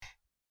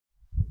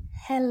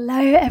Hello,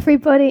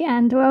 everybody,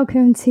 and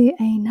welcome to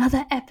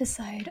another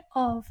episode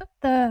of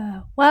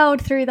The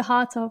World Through the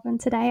Heart of. And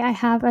today I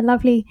have a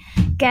lovely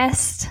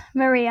guest,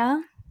 Mariah.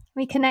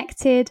 We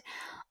connected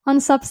on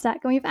Substack,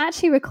 and we've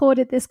actually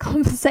recorded this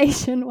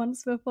conversation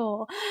once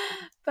before,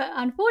 but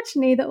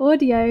unfortunately the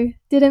audio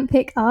didn't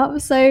pick up.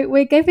 So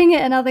we're giving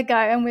it another go,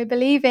 and we're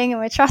believing and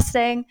we're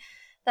trusting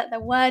that the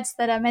words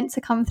that are meant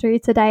to come through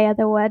today are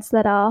the words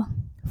that are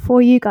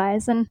for you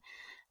guys. And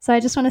so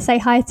I just want to say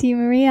hi to you,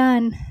 Mariah,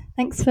 and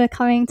thanks for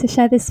coming to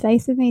share this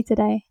space with me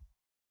today.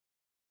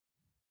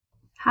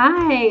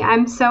 Hi,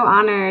 I'm so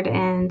honored.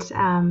 And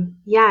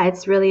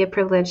it's really a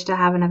privilege to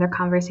have another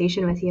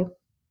conversation with you.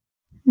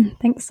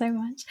 Thanks so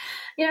much.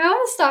 I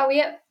want to start.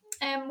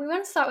 We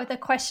want to start with a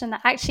question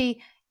that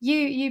actually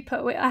you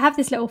put. I have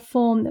this little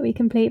form that we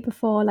complete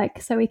before,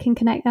 so we can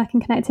connect. I can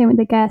connect in with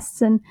the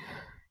guests, and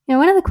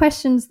one of the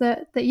questions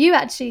that you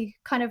actually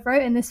kind of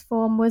wrote in this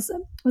form was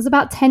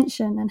about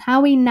tension and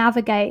how we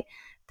navigate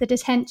the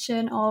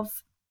detention of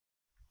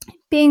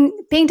being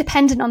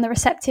dependent on the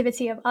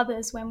receptivity of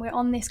others when we're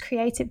on this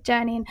creative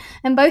journey.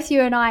 And both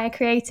you and I are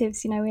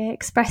creatives. We're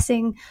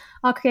expressing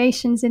our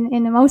creations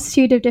in a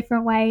multitude of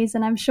different ways,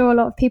 and I'm sure a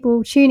lot of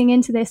people tuning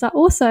into this are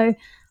also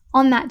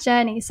on that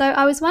journey. So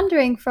I was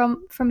wondering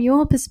from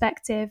your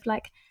perspective,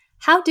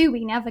 how do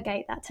we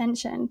navigate that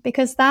tension?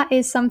 Because that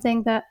is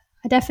something that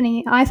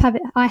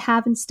I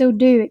have and still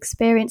do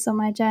experience on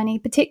my journey,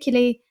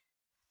 particularly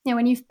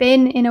when you've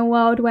been in a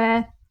world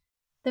where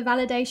the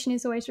validation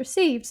is always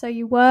received. So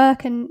you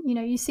work and,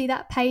 you see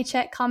that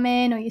paycheck come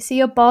in, or you see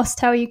your boss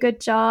tell you good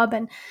job.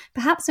 And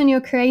perhaps when you're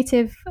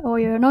creative or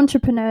you're an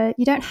entrepreneur,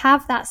 you don't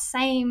have that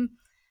same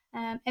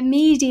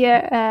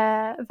immediate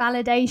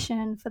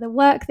validation for the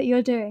work that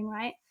you're doing,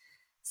 right?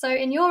 So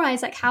in your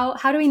eyes,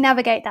 how do we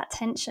navigate that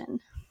tension?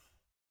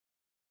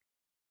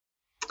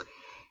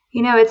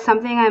 It's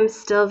something I'm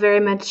still very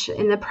much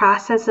in the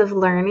process of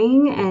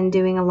learning and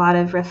doing a lot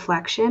of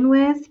reflection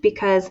with,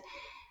 because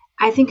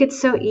I think it's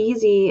so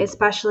easy,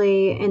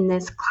 especially in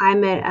this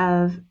climate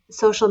of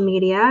social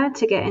media,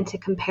 to get into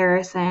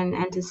comparison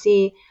and to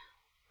see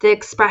the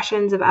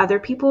expressions of other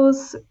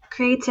people's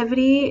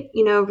creativity,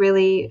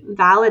 really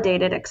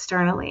validated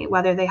externally,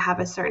 whether they have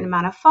a certain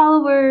amount of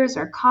followers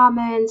or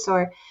comments,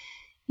 or,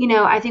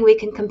 I think we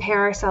can compare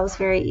ourselves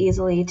very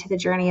easily to the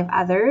journey of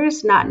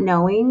others, not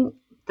knowing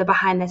the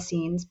behind the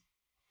scenes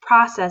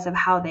process of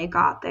how they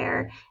got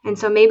there. And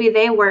so maybe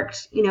they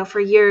worked,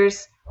 for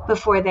years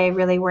before they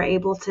really were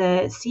able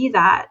to see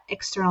that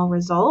external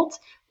result.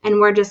 And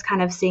we're just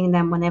kind of seeing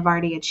them when they've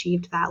already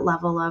achieved that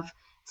level of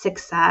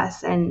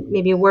success. And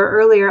maybe we're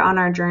earlier on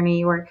our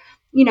journey, or,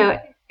 in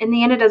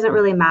the end, it doesn't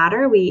really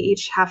matter. We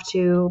each have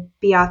to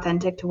be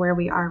authentic to where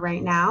we are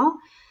right now.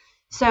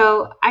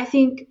 So I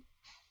think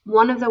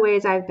one of the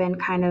ways I've been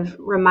kind of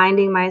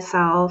reminding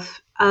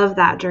myself of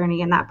that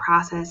journey and that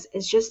process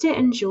is just to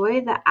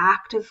enjoy the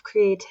act of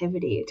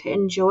creativity, to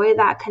enjoy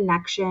that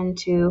connection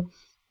to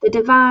the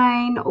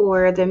divine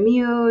or the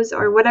muse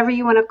or whatever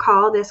you want to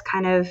call this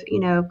kind of,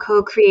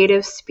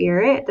 co-creative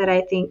spirit that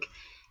I think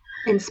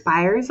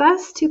inspires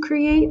us to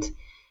create,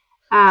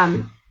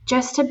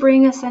 just to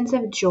bring a sense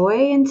of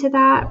joy into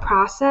that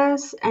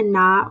process and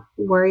not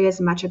worry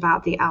as much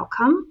about the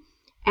outcome.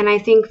 And I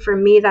think for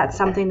me, that's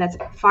something that's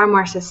far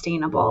more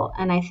sustainable.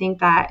 And I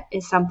think that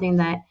is something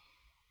that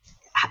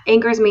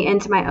anchors me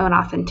into my own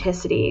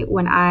authenticity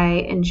when I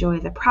enjoy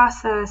the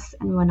process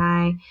and when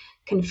I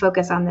can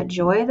focus on the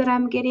joy that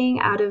I'm getting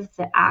out of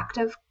the act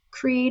of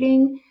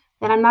creating,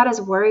 then I'm not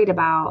as worried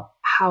about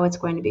how it's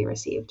going to be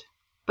received.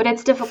 But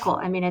it's difficult.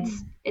 I mean,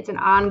 it's an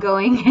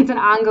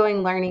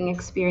ongoing learning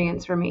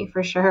experience for me,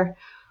 for sure.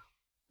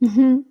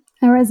 Mm-hmm.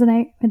 I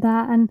resonate with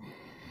that.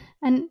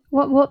 And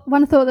what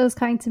one thought that was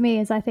coming to me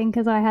is, I think,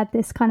 as I had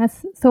this kind of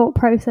thought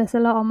process a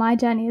lot on my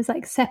journey, is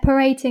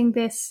separating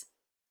this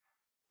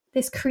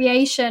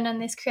creation and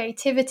this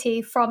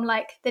creativity from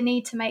the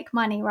need to make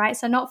money, right?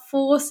 So not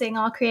forcing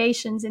our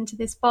creations into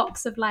this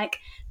box of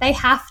they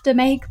have to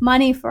make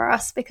money for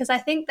us, because I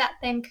think that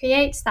then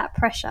creates that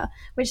pressure,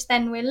 which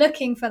then we're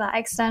looking for that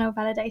external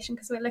validation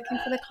because we're looking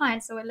for the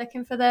clients, so we're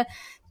looking for the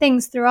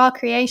things through our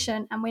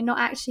creation, and we're not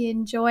actually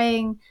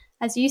enjoying,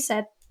 as you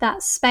said,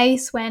 that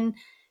space when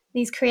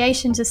these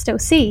creations are still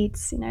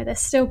seeds. They're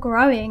still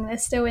growing, they're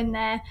still in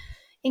their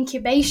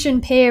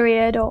incubation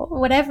period or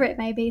whatever it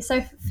may be.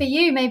 So for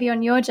you, maybe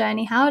on your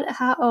journey, how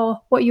or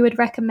what you would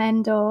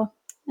recommend or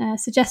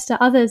suggest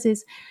to others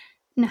is,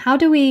 how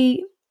do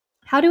we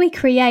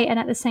create and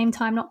at the same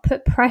time not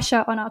put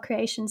pressure on our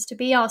creations to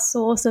be our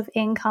source of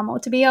income or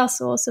to be our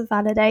source of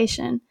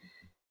validation?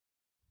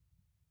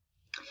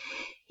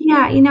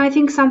 Yeah, I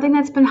think something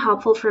that's been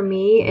helpful for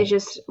me is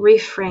just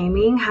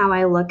reframing how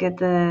I look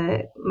at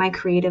my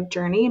creative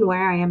journey and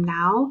where I am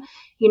now.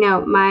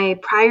 My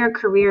prior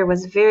career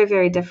was very,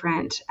 very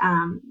different.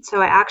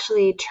 So I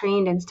actually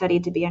trained and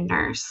studied to be a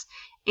nurse.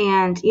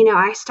 And,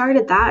 I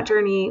started that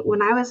journey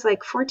when I was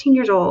 14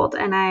 years old,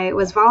 and I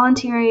was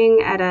volunteering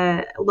at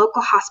a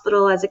local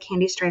hospital as a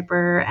candy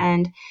striper.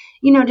 And,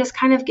 just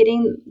kind of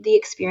getting the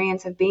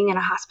experience of being in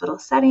a hospital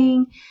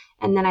setting.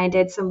 And then I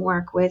did some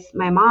work with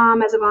my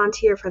mom as a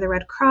volunteer for the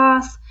Red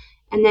Cross.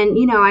 And then,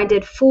 I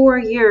did 4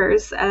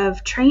 years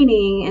of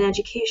training and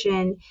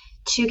education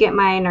to get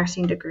my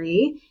nursing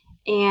degree.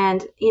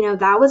 And,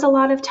 that was a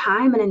lot of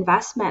time and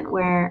investment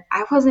where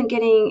I wasn't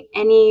getting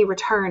any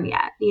return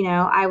yet.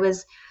 I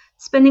was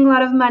spending a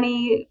lot of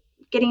money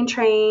getting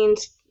trained,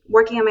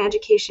 working on my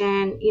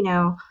education,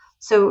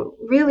 so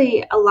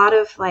really a lot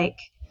of like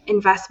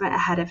investment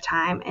ahead of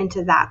time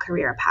into that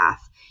career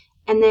path.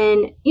 And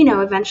then,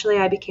 eventually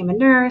I became a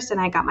nurse and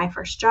I got my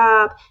first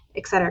job,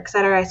 et cetera, et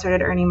cetera. I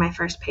started earning my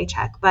first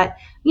paycheck. But,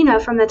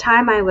 from the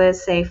time I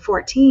was, say,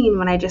 14,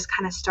 when I just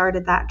kind of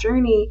started that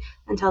journey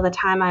until the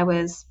time I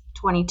was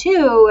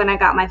 22 and I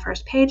got my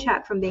first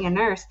paycheck from being a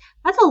nurse,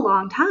 that's a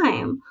long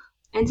time.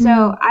 And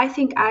so I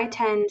think I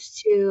tend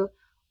to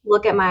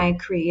look at my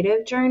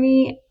creative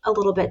journey a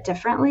little bit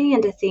differently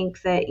and to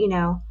think that,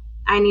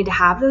 I need to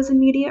have those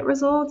immediate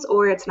results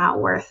or it's not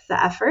worth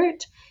the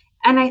effort.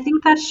 And I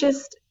think that's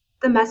just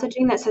the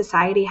messaging that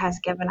society has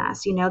given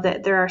us,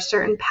 that there are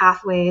certain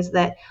pathways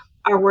that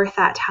are worth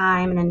that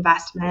time and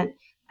investment.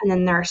 And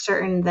then there are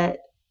certain that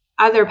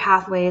other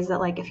pathways that,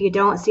 like, if you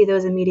don't see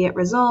those immediate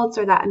results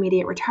or that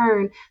immediate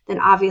return, then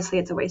obviously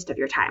it's a waste of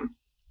your time.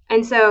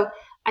 And so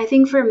I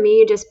think for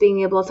me, just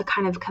being able to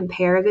kind of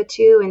compare the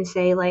two and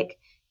say, like,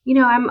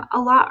 I'm a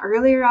lot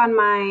earlier on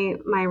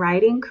my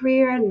writing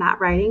career and that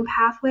writing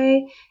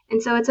pathway.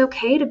 And so it's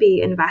okay to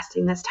be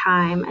investing this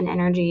time and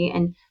energy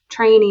and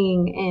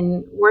training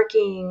and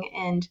working.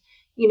 And,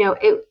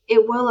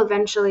 it will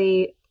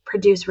eventually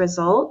produce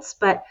results,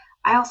 but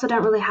I also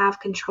don't really have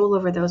control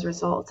over those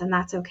results, and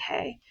that's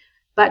okay.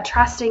 But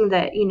trusting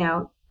that,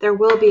 there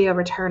will be a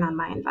return on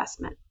my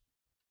investment.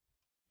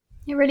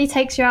 It really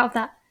takes you out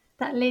of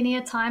that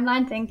linear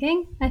timeline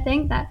thinking. I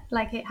think that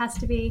like it has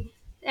to be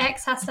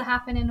X has to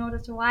happen in order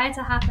to Y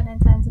to happen, in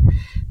terms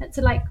of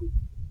to like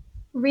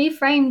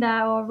reframe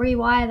that or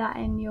rewire that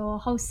in your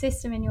whole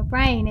system in your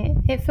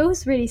brain. It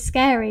feels really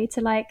scary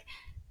to like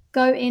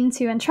go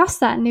into and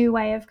trust that new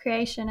way of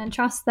creation and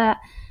trust that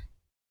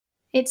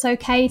it's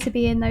okay to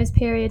be in those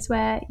periods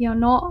where you're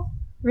not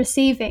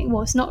receiving,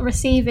 well, it's not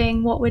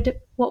receiving what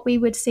we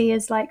would see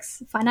as like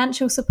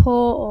financial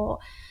support or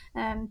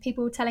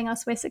people telling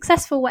us we're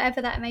successful,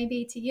 whatever that may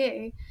be to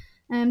you.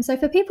 So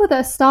for people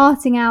that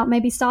are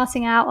maybe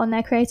starting out on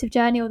their creative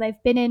journey, or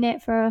they've been in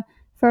it for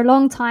a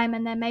long time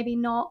and they're maybe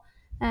not,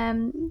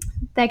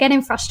 they're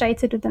getting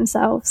frustrated with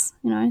themselves.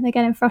 They're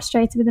getting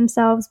frustrated with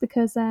themselves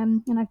because,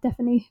 and I've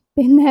definitely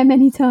been there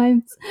many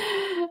times.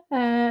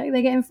 They're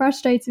getting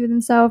frustrated with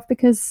themselves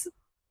because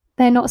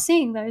they're not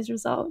seeing those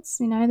results.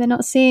 They're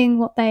not seeing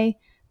what they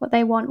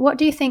want. What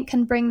do you think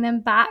can bring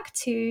them back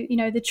to,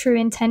 the true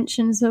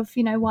intentions of,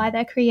 why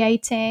they're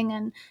creating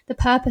and the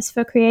purpose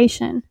for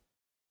creation?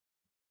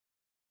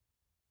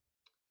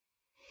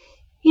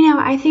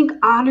 I think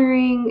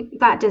honoring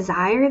that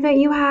desire that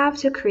you have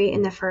to create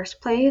in the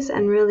first place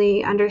and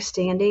really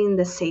understanding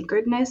the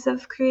sacredness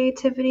of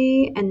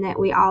creativity and that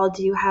we all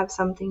do have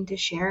something to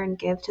share and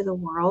give to the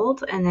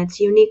world and it's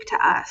unique to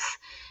us.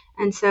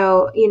 And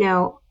so,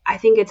 I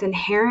think it's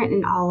inherent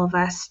in all of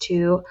us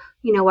to,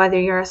 whether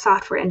you're a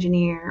software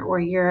engineer or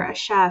you're a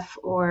chef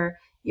or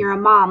you're a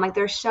mom, like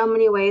there's so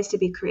many ways to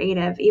be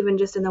creative, even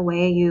just in the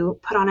way you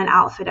put on an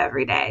outfit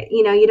every day.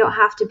 You don't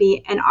have to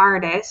be an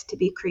artist to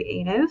be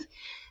creative.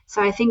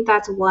 So I think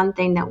that's one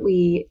thing that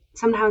we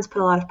sometimes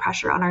put a lot of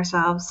pressure on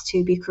ourselves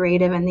to be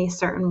creative in these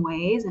certain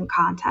ways and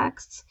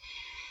contexts.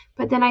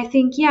 But then I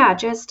think,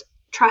 just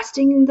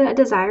trusting the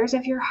desires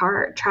of your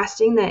heart,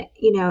 trusting that,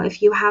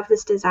 if you have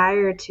this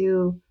desire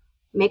to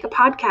make a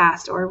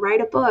podcast or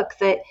write a book,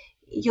 that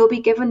you'll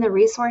be given the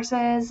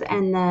resources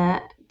and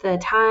the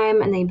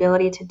time and the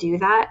ability to do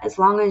that as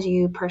long as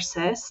you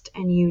persist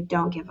and you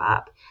don't give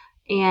up.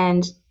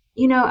 And,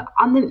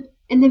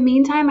 in the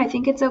meantime, I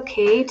think it's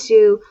okay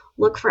to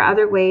look for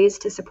other ways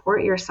to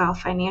support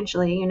yourself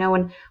financially.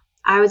 When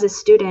I was a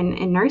student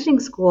in nursing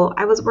school,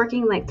 I was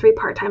working like 3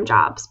 part-time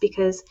jobs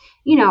because,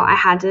 I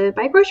had to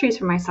buy groceries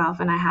for myself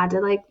and I had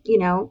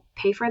to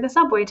pay for the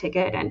subway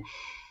ticket. And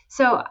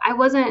so I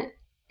wasn't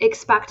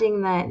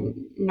expecting that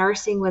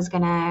nursing was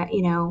going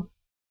to,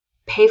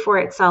 pay for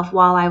itself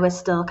while I was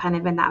still kind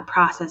of in that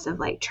process of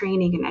like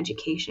training and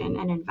education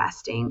and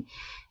investing.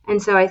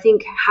 And so I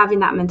think having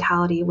that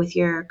mentality with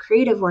your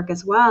creative work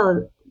as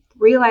well,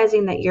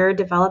 realizing that you're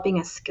developing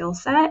a skill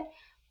set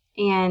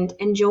and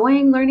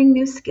enjoying learning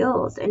new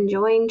skills,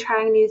 enjoying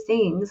trying new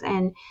things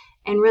and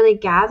really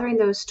gathering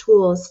those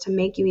tools to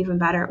make you even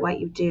better at what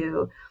you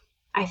do.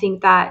 I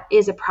think that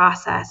is a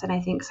process. And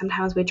I think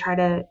sometimes we try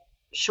to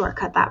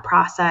shortcut that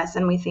process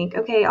and we think,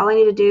 okay, all I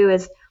need to do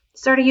is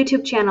start a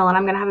YouTube channel and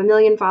I'm going to have 1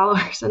 million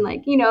followers and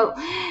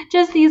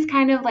just these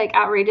kind of like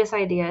outrageous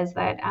ideas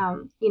that,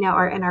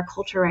 are in our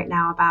culture right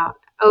now about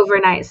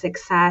overnight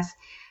success.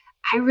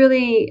 I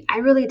really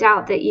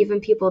doubt that even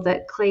people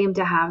that claim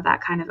to have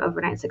that kind of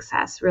overnight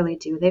success really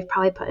do. They've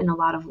probably put in a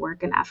lot of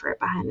work and effort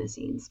behind the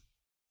scenes.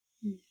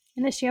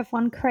 unless you have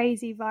one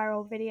crazy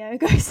viral video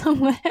go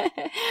somewhere.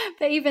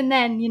 But even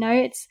then,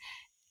 it's,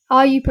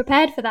 are you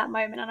prepared for that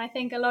moment? And I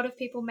think a lot of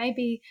people,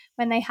 maybe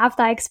when they have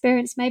that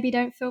experience, maybe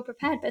don't feel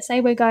prepared. But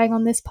say we're going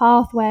on this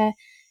path where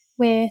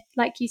we're,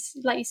 like you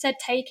said,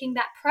 taking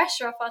that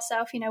pressure off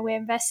ourselves. We're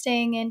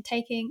investing in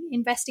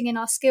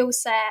our skill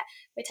set.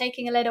 We're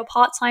taking a little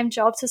part-time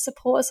job to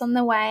support us on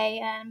the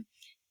way,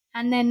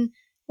 and then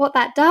what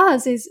that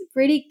does is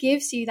really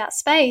gives you that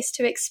space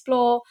to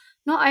explore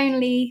not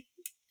only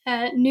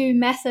new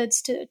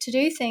methods to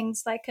do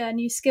things, like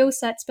new skill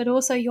sets, but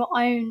also your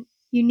own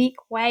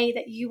unique way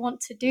that you want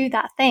to do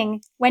that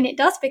thing when it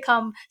does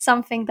become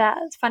something that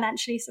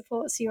financially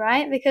supports you,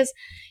 right? Because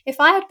if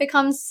I had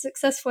become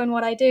successful in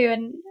what I do,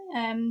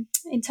 and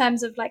in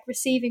terms of like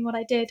receiving what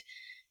I did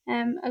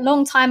a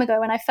long time ago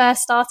when I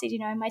first started,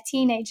 in my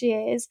teenage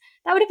years,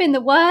 that would have been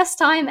the worst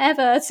time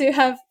ever to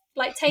have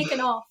like taken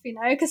off,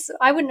 because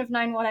I wouldn't have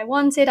known what I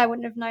wanted. I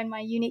wouldn't have known my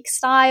unique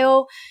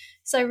style.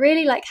 So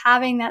really, like,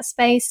 having that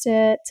space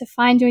to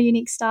find your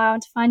unique style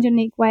and to find your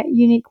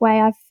unique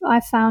way,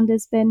 I've found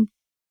has been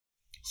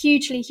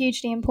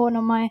hugely important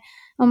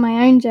on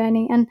my own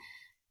journey. And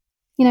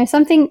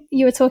something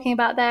you were talking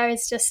about there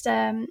is just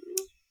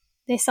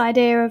this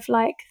idea of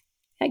like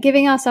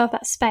giving ourselves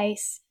that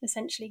space,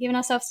 essentially giving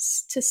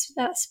ourselves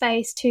that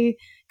space to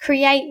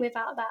create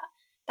without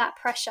that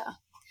pressure.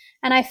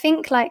 And I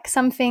think like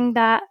something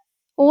that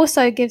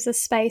also gives us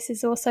space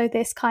is also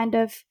this kind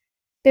of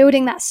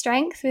building that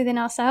strength within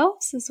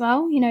ourselves as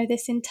well,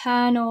 this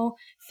internal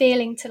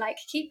feeling to like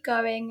keep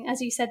going,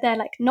 as you said there,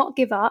 like not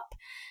give up.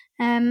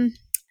 And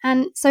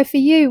so for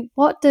you,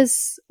 what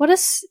does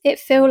it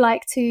feel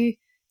like to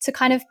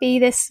kind of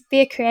be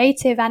a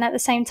creative, and at the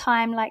same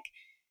time, like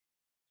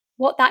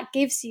what that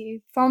gives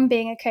you from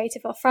being a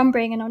creative or from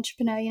being an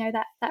entrepreneur,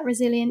 that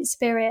resilient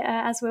spirit,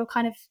 as we were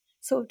kind of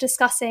sort of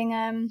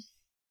discussing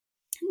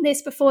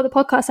this before the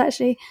podcast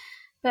actually.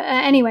 But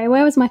anyway,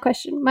 where was my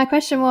question? My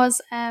question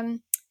was,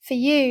 for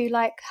you,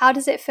 like, how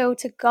does it feel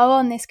to go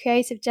on this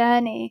creative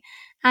journey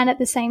and at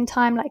the same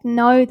time, like,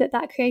 know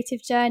that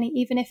creative journey,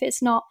 even if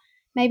it's not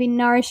maybe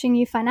nourishing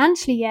you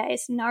financially yet,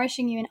 it's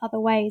nourishing you in other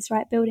ways,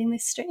 right? Building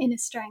this inner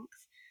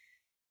strength.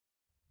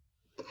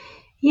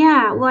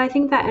 Yeah, well, I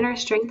think that inner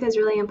strength is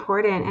really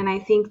important. And I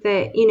think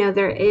that,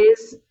 there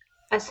is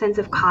a sense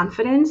of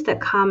confidence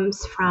that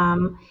comes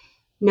from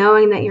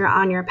knowing that you're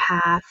on your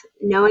path,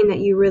 knowing that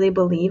you really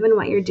believe in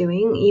what you're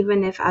doing,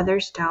 even if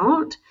others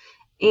don't.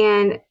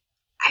 And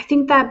I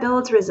think that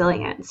builds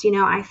resilience.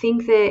 I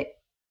think that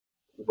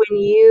when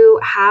you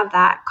have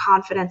that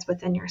confidence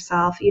within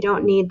yourself, you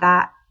don't need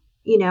that,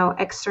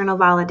 external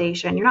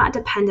validation. You're not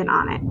dependent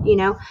on it.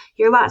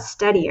 You're a lot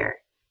steadier.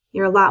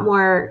 You're a lot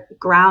more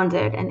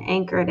grounded and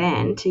anchored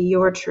in to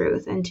your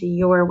truth and to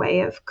your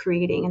way of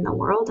creating in the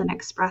world and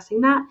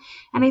expressing that.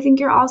 And I think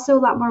you're also a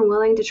lot more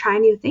willing to try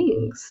new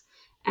things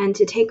and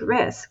to take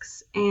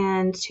risks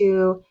and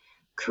to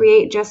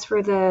create just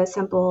for the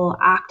simple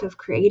act of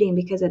creating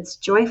because it's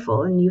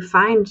joyful and you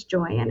find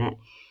joy in it.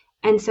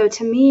 And so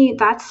to me,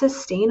 that's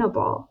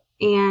sustainable.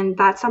 And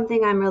that's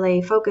something I'm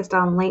really focused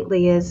on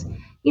lately is,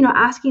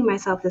 asking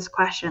myself this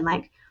question,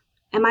 like,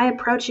 am I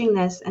approaching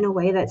this in a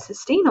way that's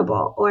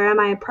sustainable? Or am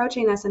I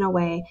approaching this in a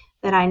way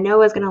that I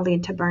know is going to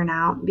lead to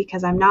burnout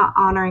because I'm not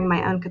honoring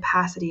my own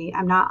capacity?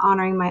 I'm not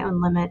honoring my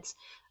own limits.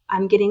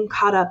 I'm getting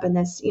caught up in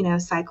this,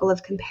 cycle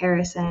of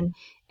comparison.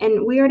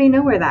 And we already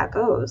know where that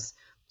goes.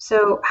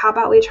 So how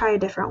about we try a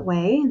different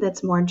way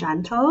that's more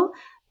gentle?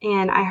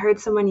 And I heard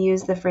someone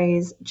use the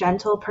phrase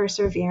gentle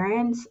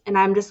perseverance. And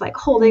I'm just like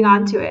holding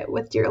on to it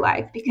with dear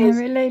life because I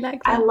really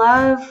like that. I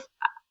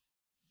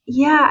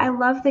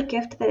love the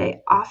gift that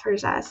it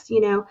offers us.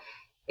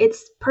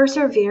 It's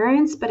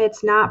perseverance, but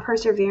it's not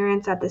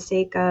perseverance at the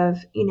sake of,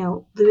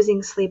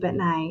 losing sleep at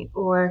night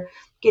or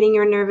getting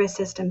your nervous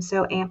system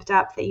so amped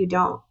up that you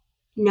don't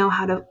know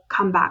how to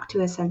come back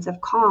to a sense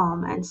of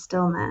calm and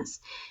stillness.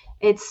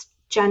 It's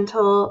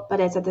gentle, but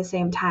it's at the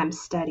same time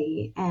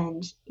steady.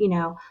 And,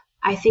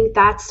 I think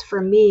that's for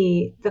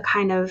me the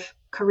kind of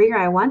career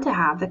I want to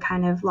have, the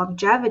kind of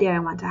longevity I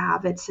want to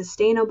have. It's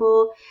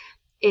sustainable.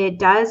 It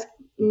does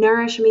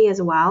nourish me as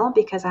well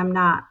because I'm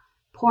not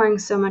pouring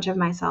so much of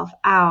myself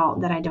out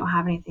that I don't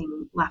have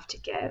anything left to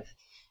give.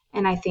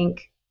 And I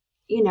think,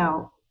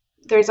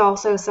 there's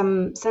also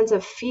some sense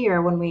of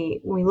fear when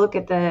we look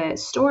at the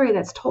story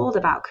that's told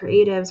about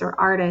creatives or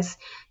artists.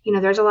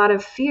 There's a lot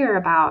of fear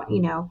about,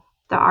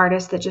 the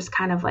artist that just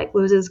kind of like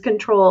loses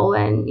control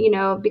and,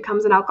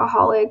 becomes an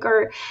alcoholic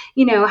or,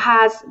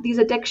 has these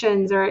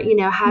addictions or,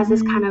 has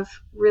this kind of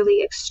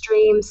really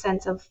extreme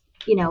sense of,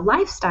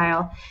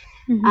 lifestyle.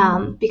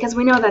 Because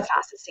we know that's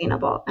not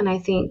sustainable. And I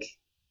think,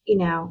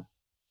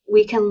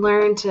 we can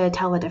learn to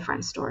tell a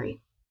different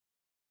story.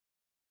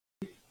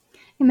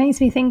 It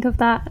makes me think of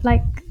that,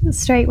 like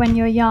straight when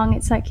you're young,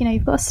 it's like,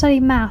 you've got to study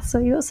maths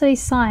or you've got to study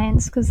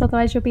science because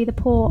otherwise you'll be the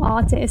poor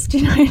artist,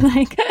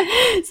 like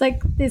it's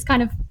like this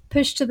kind of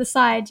push to the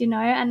side, and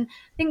I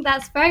think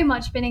that's very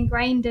much been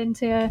ingrained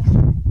into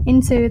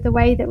into the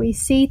way that we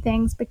see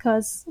things,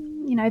 because,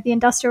 you know, the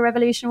Industrial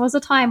Revolution was a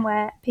time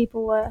where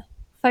people were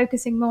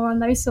focusing more on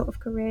those sort of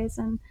careers.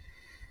 And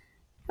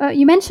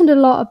you mentioned a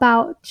lot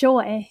about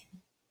joy.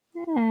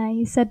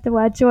 You said the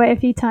word joy a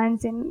few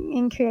times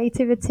in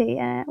creativity.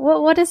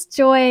 What does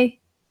joy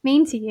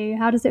mean to you?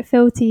 How does it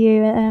feel to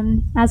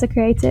you as a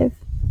creative?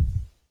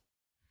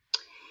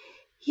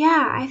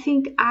 Yeah, I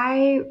think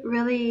I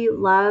really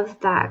love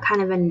that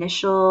kind of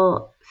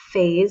initial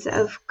phase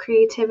of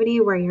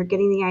creativity where you're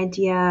getting the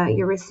idea,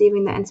 you're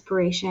receiving the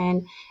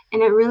inspiration,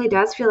 and it really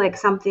does feel like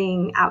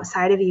something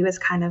outside of you is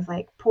kind of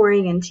like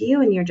pouring into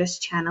you and you're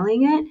just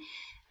channeling it.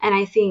 And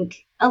I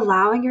think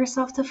allowing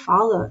yourself to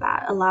follow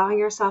that, allowing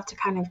yourself to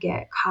kind of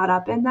get caught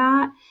up in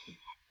that.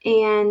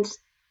 And,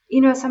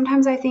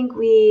 sometimes I think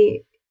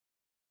we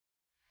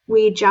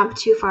jump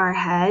too far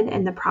ahead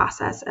in the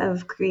process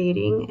of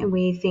creating and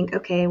we think,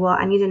 okay, well,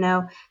 I need to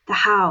know the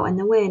how and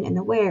the when and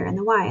the where and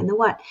the why and the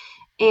what.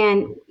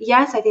 And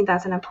yes, I think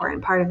that's an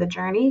important part of the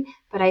journey,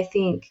 but I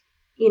think,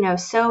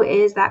 so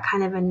is that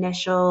kind of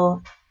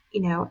initial,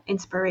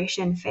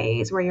 inspiration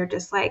phase where you're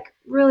just like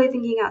really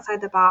thinking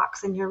outside the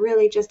box and you're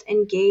really just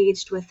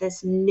engaged with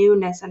this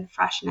newness and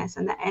freshness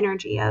and the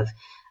energy of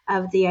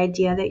the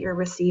idea that you're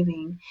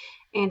receiving.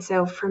 And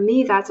so for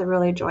me, that's a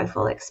really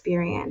joyful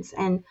experience.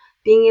 And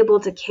being able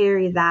to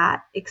carry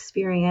that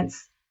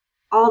experience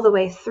all the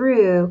way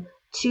through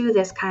to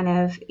this kind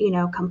of,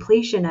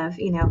 completion of,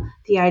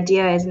 the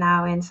idea is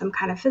now in some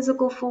kind of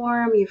physical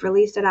form, you've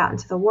released it out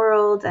into the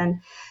world,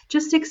 and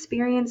just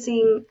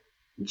experiencing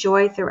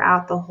joy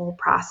throughout the whole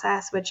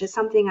process, which is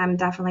something I'm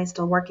definitely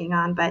still working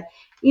on. But,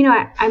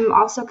 I'm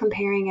also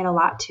comparing it a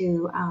lot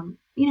to,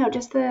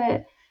 just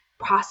the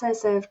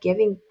process of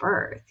giving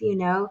birth,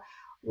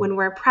 when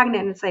we're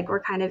pregnant, it's like we're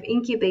kind of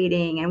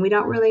incubating and we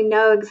don't really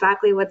know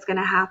exactly what's going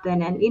to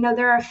happen. And,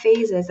 there are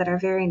phases that are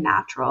very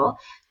natural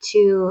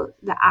to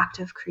the act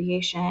of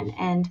creation.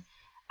 And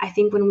I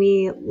think when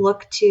we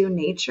look to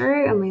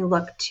nature and we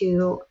look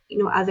to,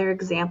 other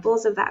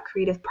examples of that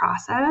creative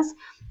process,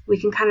 we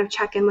can kind of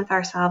check in with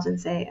ourselves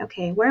and say,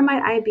 okay, where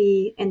might I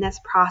be in this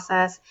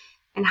process?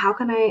 And how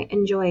can I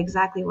enjoy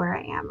exactly where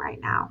I am right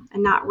now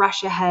and not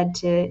rush ahead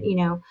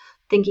to,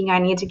 thinking I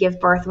need to give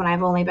birth when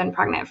I've only been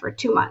pregnant for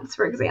 2 months,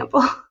 for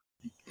example.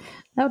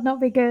 That would not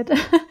be good.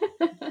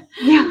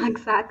 Yeah,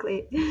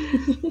 exactly.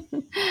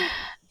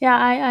 Yeah,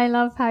 I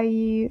love how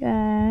you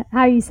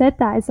said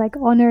that. It's like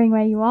honoring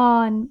where you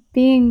are and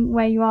being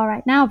where you are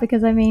right now.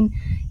 Because I mean,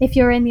 if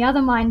you're in the other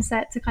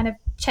mindset to kind of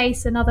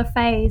chase another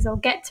phase or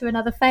get to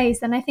another phase,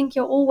 then I think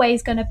you're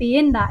always going to be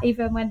in that,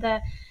 even when the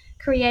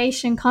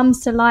creation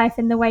comes to life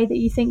in the way that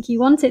you think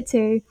you want it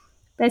to.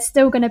 There's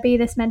still going to be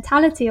this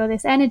mentality or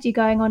this energy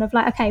going on of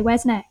like, okay,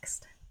 where's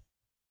next?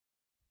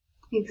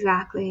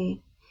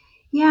 Exactly.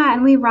 Yeah,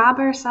 and we rob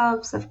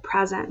ourselves of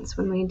presence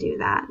when we do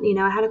that.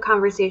 I had a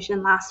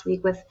conversation last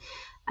week with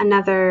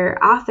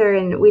another author,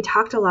 and we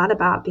talked a lot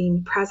about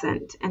being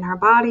present in our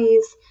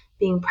bodies,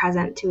 being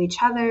present to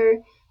each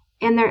other.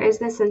 And there is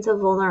this sense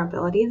of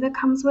vulnerability that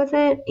comes with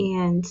it.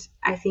 And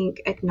I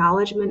think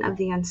acknowledgement of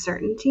the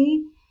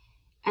uncertainty.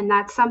 And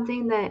that's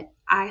something that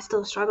I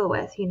still struggle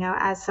with,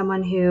 as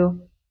someone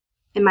who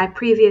in my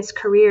previous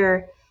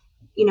career,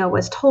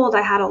 was told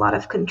I had a lot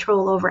of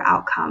control over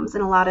outcomes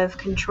and a lot of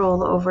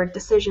control over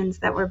decisions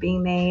that were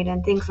being made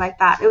and things like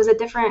that. It was a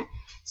different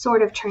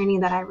sort of training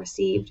that I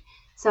received.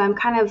 So I'm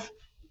kind of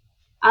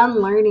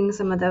unlearning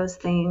some of those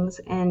things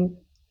and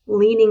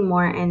leaning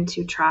more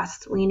into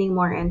trust, leaning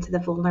more into the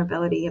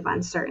vulnerability of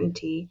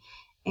uncertainty,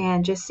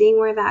 and just seeing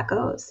where that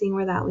goes, seeing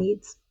where that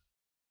leads.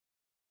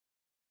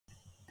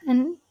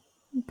 And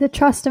the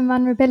trust and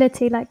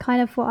vulnerability, like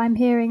kind of what I'm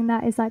hearing,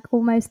 that is like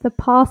almost the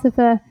path of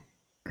a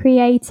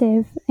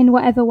creative, in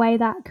whatever way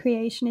that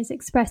creation is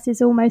expressed,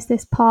 is almost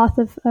this path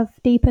of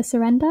deeper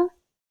surrender.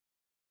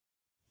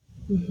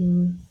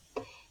 Mm-hmm.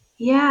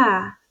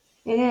 Yeah,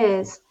 it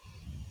is.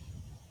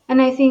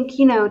 And I think,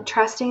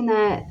 trusting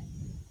that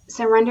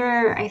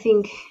surrender, I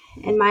think,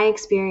 in my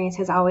experience,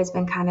 has always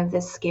been kind of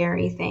this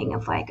scary thing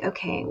of like,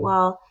 okay,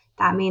 well,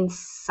 that means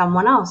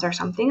someone else or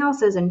something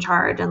else is in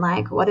charge. And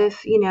like, what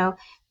if,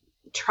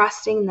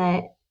 trusting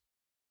that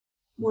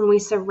when we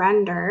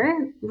surrender,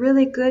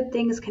 really good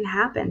things can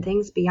happen,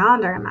 things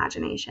beyond our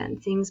imagination,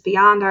 things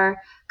beyond our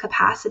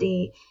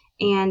capacity.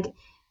 And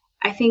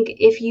I think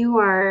if you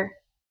are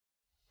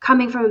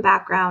coming from a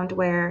background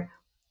where,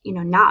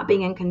 not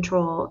being in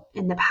control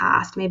in the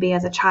past, maybe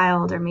as a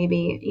child or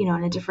maybe,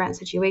 in a different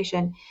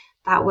situation,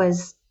 that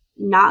was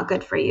not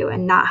good for you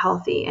and not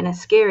healthy and a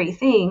scary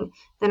thing,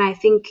 then I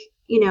think,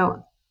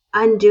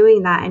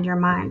 undoing that in your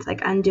mind,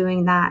 like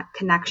undoing that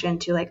connection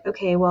to like,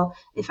 okay, well,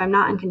 if I'm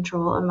not in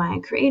control of my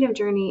creative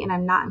journey and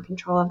I'm not in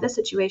control of this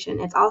situation,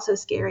 it's also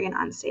scary and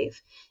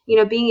unsafe.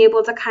 Being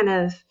able to kind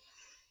of,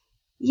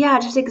 yeah,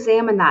 just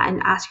examine that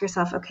and ask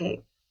yourself,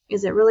 okay,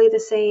 is it really the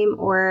same,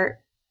 or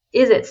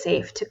is it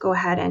safe to go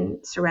ahead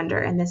and surrender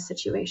in this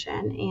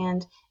situation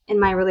and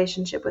in my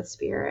relationship with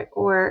spirit,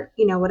 or,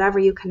 whatever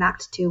you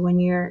connect to when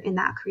you're in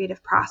that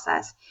creative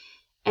process.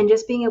 and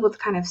just being able to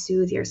kind of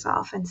soothe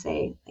yourself and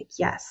say, like,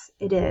 yes,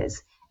 it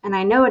is. And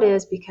I know it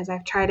is because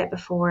I've tried it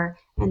before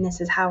and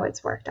this is how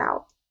it's worked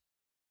out.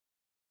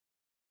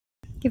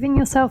 Giving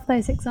yourself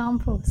those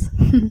examples,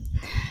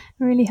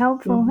 really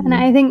helpful. Mm-hmm. And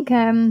I think,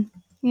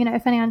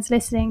 if anyone's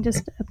listening,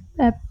 just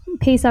a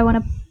piece I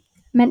want to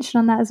mention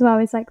on that as well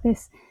is like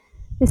this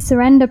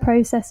surrender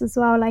process as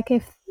well. Like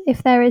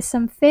if there is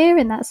some fear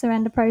in that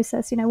surrender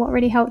process, what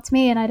really helped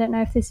me, and I don't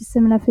know if this is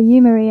similar for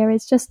you, Maria,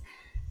 is just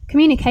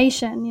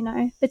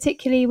communication,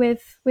 particularly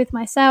with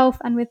myself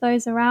and with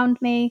those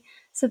around me,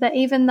 so that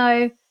even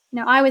though,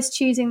 I was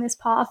choosing this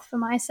path for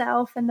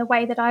myself and the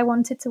way that I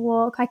wanted to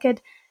walk, I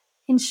could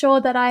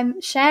ensure that I'm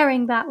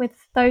sharing that with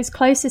those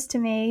closest to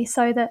me,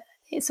 so that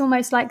it's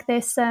almost like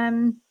this,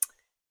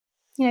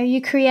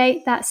 you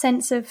create that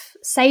sense of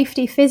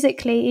safety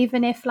physically,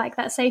 even if like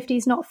that safety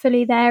is not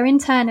fully there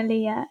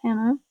internally yet.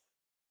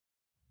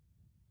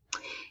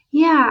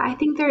 Yeah, I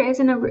think there is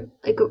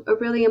a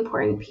really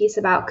important piece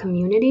about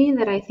community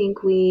that I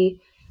think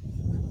we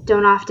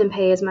don't often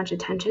pay as much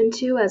attention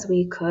to as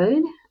we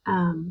could.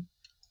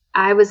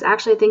 I was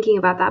actually thinking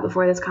about that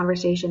before this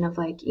conversation of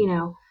like,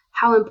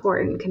 how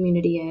important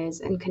community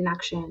is and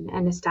connection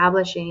and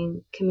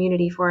establishing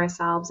community for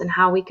ourselves and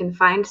how we can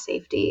find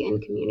safety in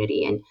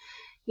community. And,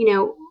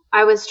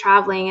 I was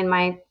traveling in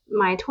my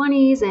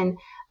 20s, and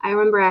I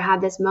remember I had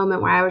this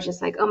moment where I was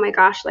just like, oh my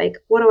gosh, like,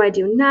 what do I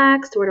do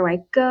next? Where do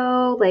I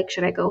go? Like,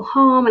 should I go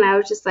home? And I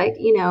was just like,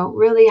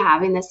 really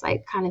having this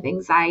like kind of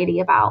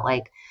anxiety about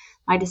like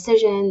my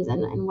decisions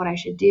and what I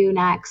should do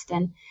next.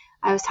 And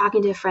I was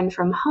talking to a friend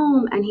from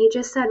home, and he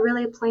just said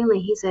really plainly,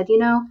 he said,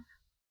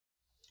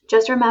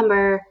 just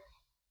remember,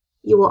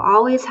 you will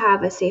always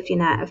have a safety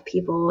net of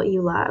people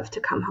you love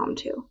to come home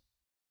to.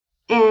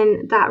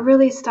 And that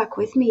really stuck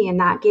with me,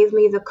 and that gave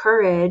me the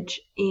courage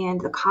and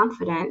the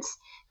confidence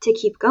to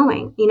keep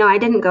going. I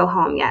didn't go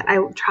home yet. I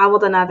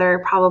traveled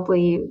another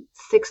probably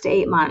 6 to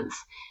 8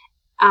 months,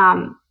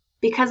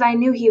 because I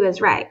knew he was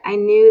right. I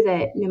knew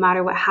that no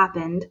matter what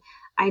happened,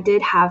 I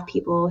did have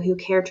people who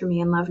cared for me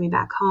and loved me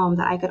back home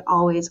that I could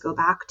always go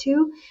back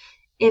to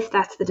if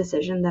that's the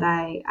decision that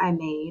I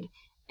made.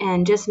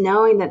 And just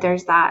knowing that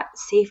there's that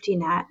safety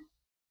net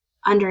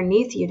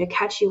underneath you to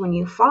catch you when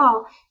you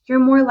fall, you're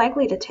more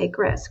likely to take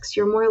risks.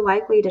 You're more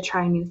likely to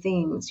try new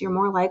things. You're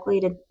more likely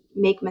to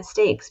make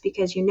mistakes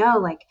because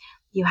like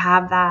you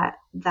have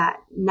that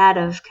net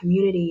of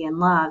community and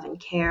love and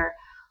care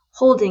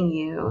holding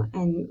you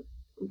and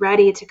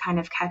ready to kind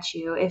of catch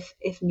you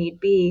if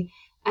need be.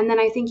 And then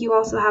I think you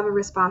also have a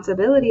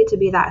responsibility to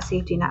be that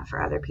safety net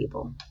for other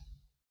people.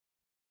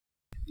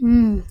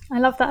 I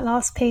love that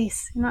last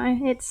piece.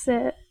 It's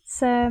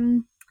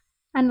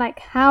and like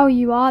how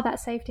you are that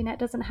safety net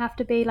doesn't have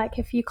to be like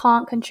if you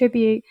can't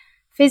contribute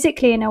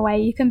physically in a way,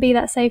 you can be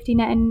that safety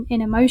net in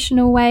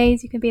emotional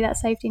ways. You can be that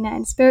safety net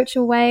in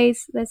spiritual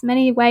ways. There's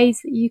many ways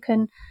that you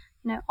can,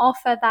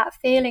 offer that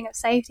feeling of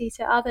safety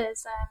to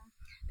others.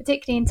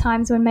 Particularly in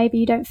times when maybe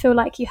you don't feel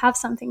like you have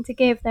something to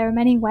give, there are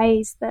many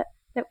ways that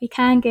we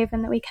can give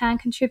and that we can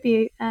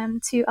contribute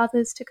to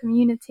others, to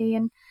community.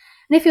 And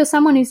if you're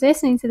someone who's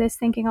listening to this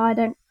thinking, oh,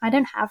 I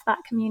don't have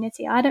that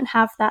community, I don't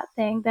have that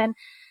thing, then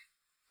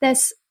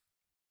there's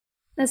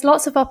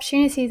lots of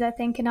opportunities, I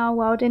think, in our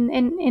world, in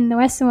the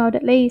Western world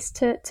at least,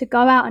 to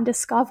go out and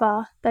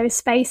discover those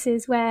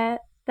spaces where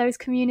those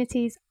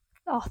communities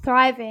are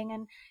thriving,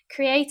 and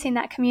creating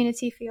that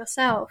community for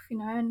yourself,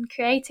 and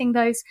creating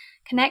those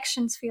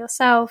connections for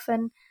yourself.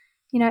 And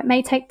it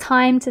may take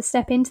time to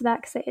step into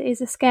that, because it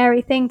is a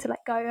scary thing to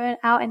like go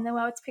out in the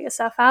world, to put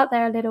yourself out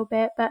there a little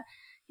bit. But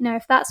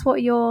if that's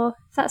what you're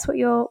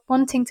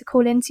wanting to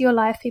call into your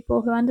life,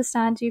 people who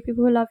understand you,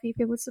 people who love you,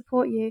 people who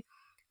support you,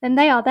 then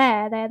they're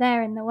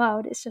there in the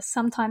world. It's just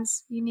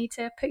sometimes you need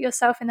to put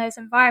yourself in those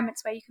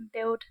environments where you can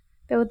build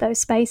those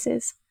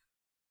spaces.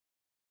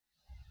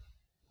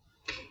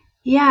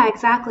 Yeah,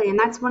 exactly. And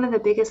that's one of the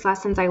biggest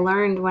lessons I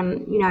learned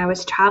when, I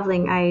was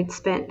traveling. I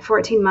spent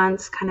 14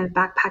 months kind of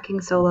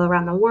backpacking solo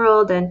around the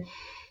world. And,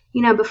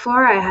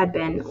 before I had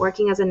been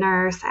working as a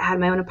nurse, I had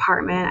my own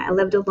apartment, I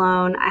lived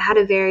alone. I had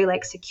a very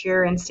like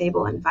secure and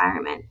stable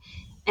environment.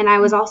 And I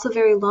was also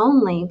very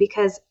lonely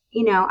because,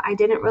 I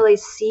didn't really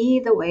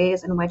see the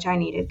ways in which I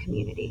needed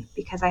community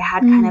because I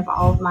had kind of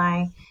all of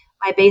my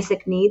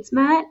basic needs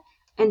met.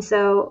 And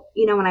so,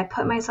 when I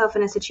put myself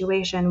in a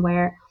situation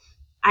where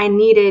I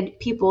needed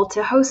people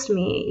to host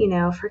me,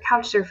 for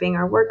couch surfing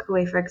or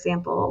Workaway, for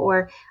example,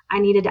 or I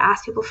needed to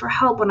ask people for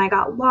help when I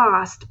got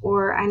lost,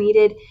 or I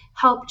needed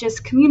help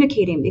just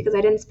communicating because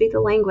I didn't speak the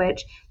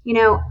language.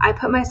 I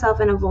put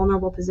myself in a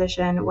vulnerable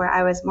position where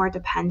I was more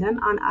dependent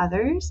on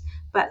others,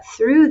 but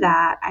through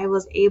that, I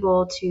was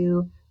able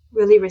to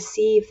really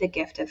receive the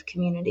gift of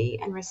community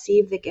and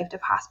receive the gift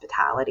of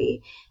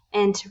hospitality,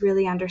 and to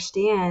really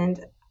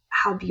understand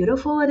how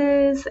beautiful it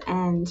is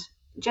and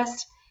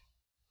just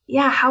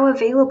how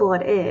available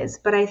it is.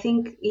 But I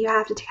think you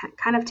have to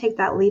kind of take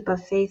that leap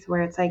of faith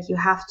where it's like you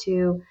have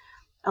to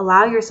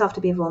allow yourself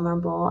to be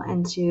vulnerable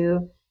and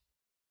to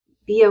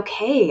be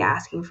okay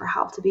asking for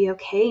help, to be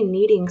okay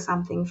needing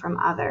something from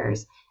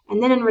others.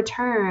 And then in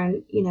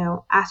return,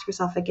 ask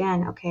yourself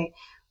again, okay,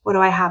 what do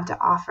I have to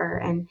offer?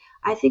 And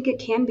I think it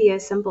can be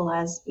as simple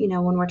as,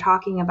 when we're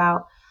talking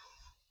about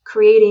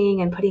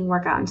creating and putting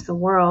work out into the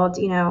world,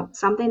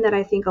 something that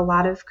I think a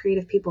lot of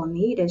creative people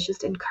need is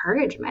just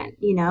encouragement,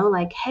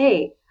 like,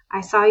 hey, I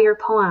saw your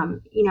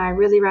poem, I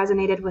really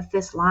resonated with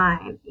this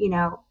line,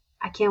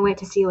 I can't wait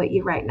to see what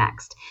you write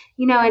next,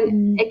 and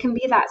Mm. it can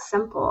be that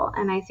simple.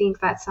 And I think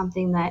that's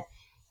something that,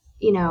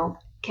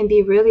 can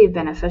be really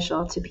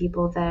beneficial to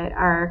people that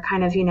are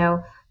kind of,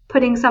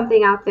 putting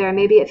something out there.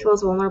 Maybe it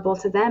feels vulnerable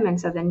to them. And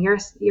so then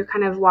you're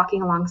kind of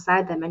walking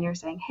alongside them and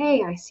you're saying,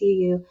 hey, I see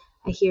you.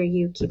 I hear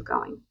you. Keep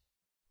going.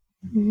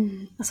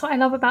 That's what I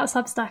love about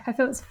Substack. I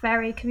feel it's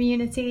very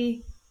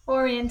community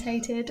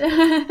orientated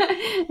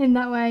in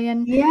that way,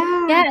 and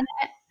Yeah. yeah,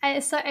 and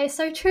it's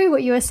so true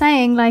what you were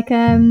saying. Like,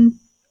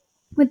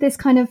 with this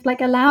kind of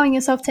like allowing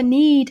yourself to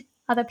need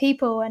other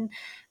people, and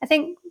I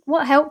think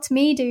what helped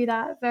me do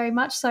that very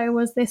much so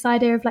was this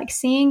idea of like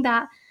seeing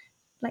that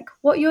like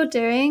what you're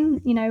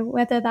doing,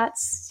 whether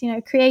that's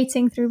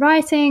creating through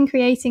writing,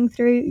 creating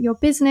through your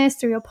business,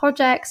 through your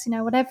projects,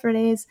 whatever it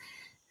is,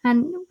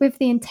 and with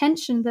the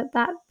intention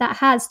that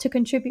has to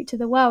contribute to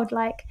the world.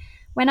 Like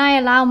when I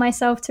allow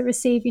myself to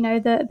receive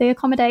the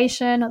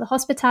accommodation or the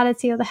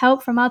hospitality or the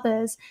help from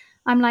others,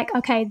 I'm like,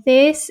 okay,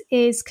 this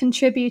is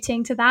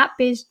contributing to that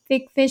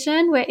big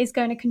vision where it's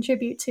going to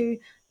contribute to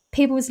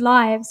people's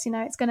lives.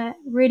 It's going to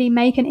really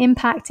make an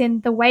impact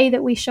in the way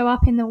that we show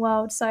up in the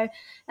world. So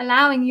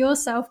allowing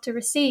yourself to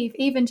receive,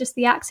 even just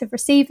the act of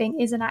receiving,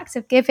 is an act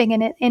of giving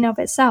in of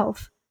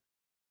itself.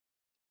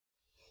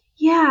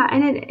 Yeah.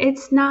 And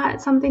it's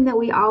not something that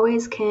we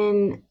always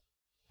can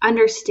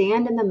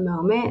understand in the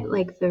moment,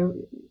 like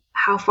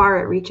how far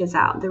it reaches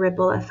out, the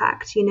ripple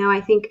effect.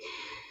 I think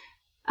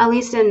at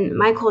least in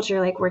my culture,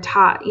 like we're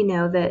taught,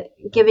 that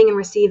giving and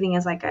receiving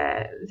is like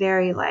a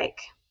very like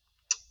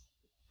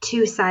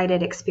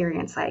two-sided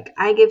experience. Like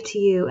I give to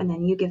you and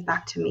then you give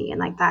back to me, and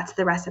like that's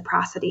the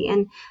reciprocity.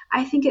 And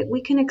I think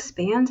we can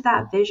expand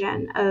that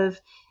vision of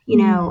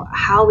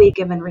how we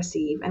give and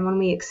receive, and when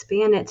we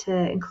expand it to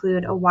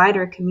include a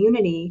wider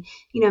community,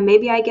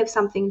 maybe I give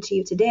something to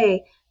you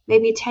today,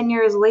 maybe 10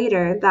 years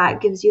later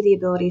that gives you the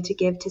ability to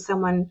give to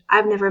someone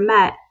I've never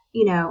met,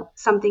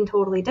 something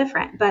totally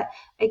different. But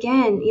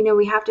again,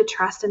 we have to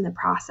trust in the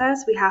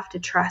process. We have to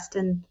trust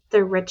in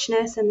the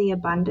richness and the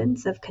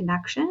abundance of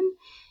connection.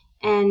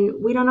 And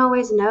we don't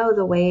always know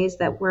the ways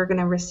that we're going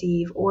to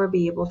receive or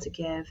be able to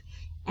give.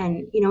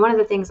 And, one of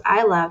the things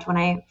I loved when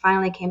I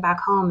finally came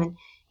back home and,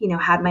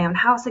 had my own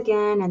house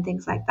again and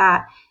things like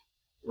that,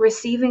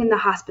 receiving the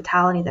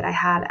hospitality that I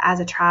had as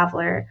a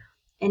traveler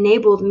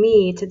enabled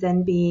me to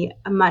then be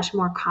a much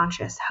more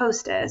conscious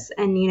hostess.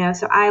 And,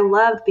 so I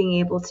loved being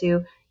able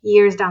to,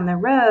 years down the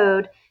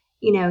road,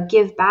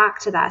 give back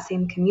to that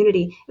same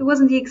community. It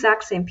wasn't the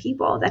exact same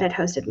people that had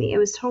hosted me. It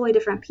was totally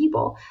different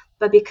people.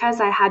 But because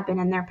I had been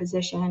in their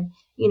position,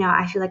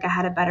 I feel like I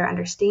had a better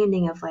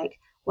understanding of like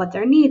what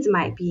their needs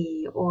might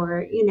be,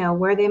 or,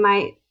 where they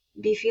might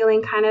be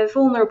feeling kind of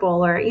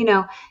vulnerable, or,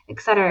 et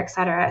cetera, et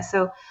cetera.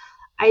 So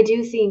I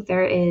do think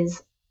there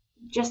is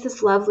just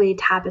this lovely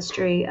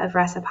tapestry of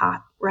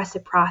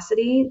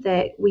reciprocity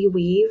that we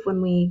weave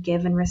when we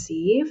give and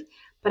receive.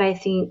 But I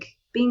think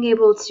being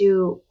able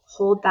to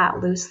hold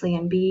that loosely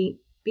and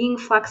being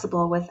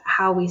flexible with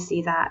how we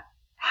see that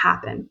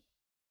happen.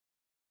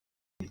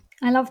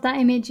 I love that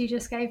image you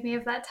just gave me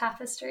of that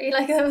tapestry.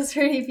 Like that was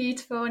really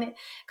beautiful. And it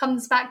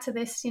comes back to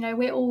this,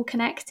 we're all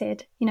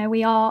connected.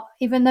 We are,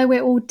 even though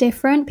we're all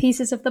different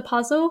pieces of the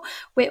puzzle,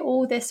 we're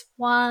all this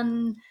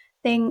one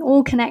thing,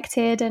 all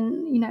connected.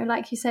 And,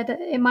 like you said,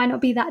 it might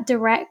not be that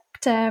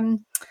direct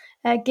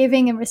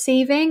giving and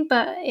receiving,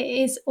 but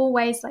it is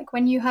always like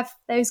when you have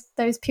those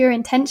pure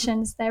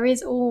intentions, there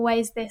is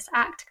always this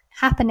act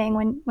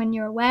happening when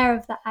you're aware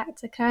of that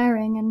act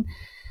occurring.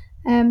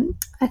 And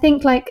I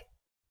think like,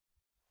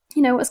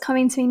 what's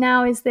coming to me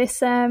now is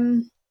this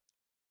when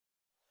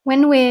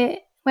we're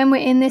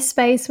in this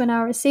space, when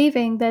we're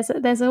receiving,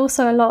 there's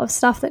also a lot of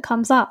stuff that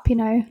comes up,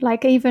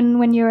 like even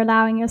when you're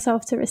allowing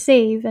yourself to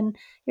receive and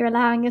you're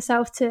allowing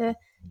yourself to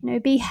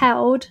be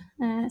held,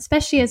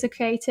 especially as a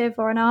creative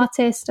or an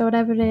artist or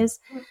whatever it is,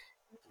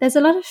 there's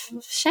a lot of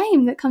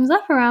shame that comes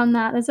up around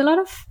that. There's a lot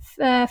of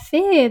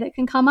fear that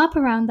can come up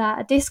around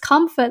that, a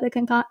discomfort that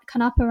can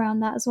come up around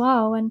that as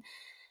well.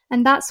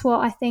 And that's what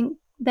I think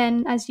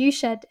then, as you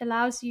said,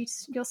 allows you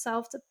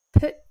yourself to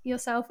put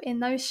yourself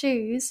in those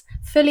shoes,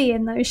 fully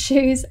in those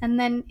shoes, and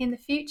then in the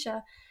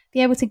future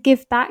be able to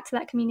give back to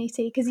that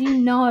community, because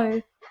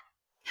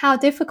how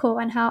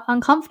difficult and how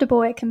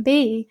uncomfortable it can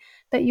be,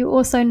 but you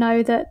also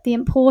know that the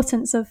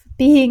importance of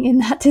being in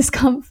that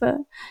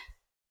discomfort.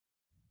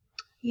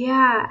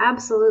 Yeah,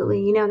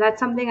 absolutely. That's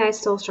something I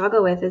still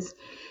struggle with is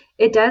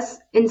it does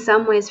in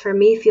some ways for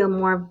me feel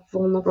more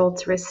vulnerable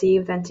to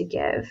receive than to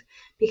give,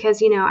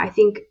 because, I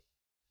think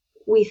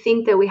we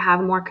think that we have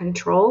more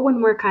control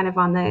when we're kind of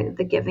on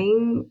the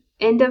giving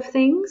end of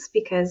things,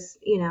 because,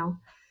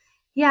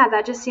 yeah,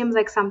 that just seems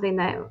like something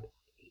that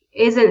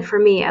isn't for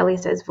me at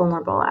least as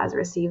vulnerable as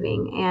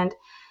receiving. And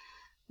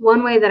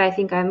one way that I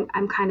think I'm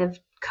kind of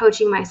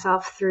coaching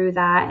myself through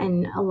that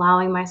and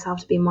allowing myself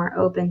to be more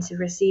open to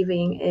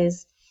receiving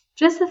is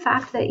just the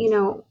fact that,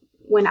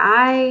 when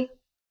I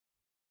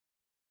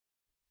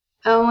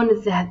own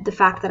the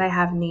fact that I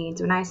have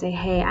needs, when I say,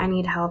 hey, I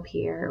need help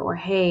here, or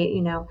hey,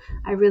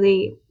 I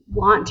really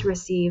want to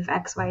receive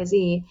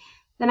XYZ,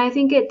 then I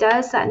think it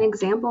does set an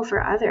example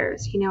for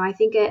others. I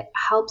think it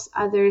helps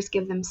others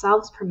give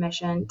themselves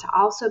permission to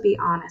also be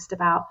honest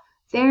about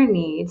their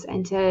needs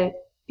and to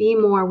be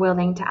more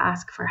willing to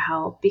ask for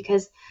help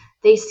because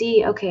they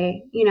see,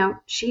 okay,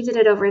 she did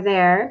it over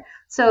there.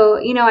 So,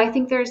 I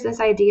think there's this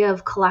idea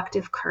of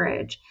collective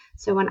courage.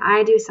 So when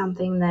I do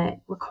something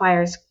that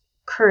requires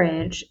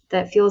courage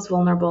that feels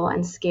vulnerable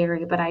and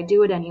scary, but I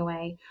do it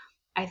anyway,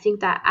 I think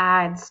that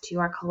adds to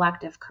our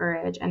collective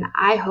courage. And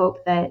I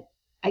hope that,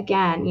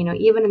 again,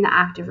 even in the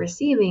act of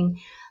receiving,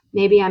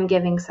 maybe I'm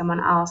giving someone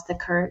else the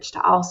courage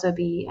to also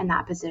be in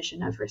that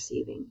position of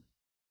receiving.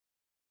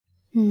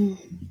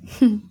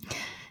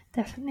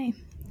 Definitely.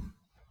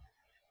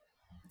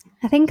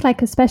 I think,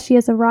 like, especially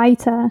as a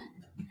writer,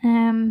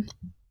 and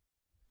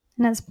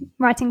as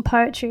writing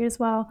poetry as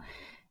well,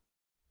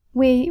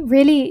 we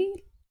really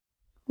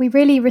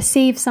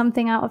receive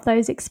something out of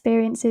those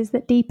experiences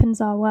that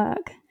deepens our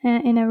work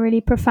in a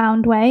really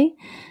profound way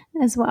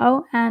as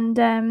well. And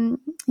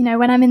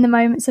when I'm in the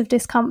moments of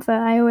discomfort,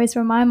 I always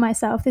remind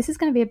myself this is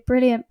going to be a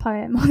brilliant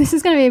poem, or this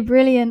is going to be a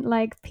brilliant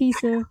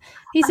piece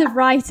of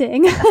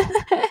writing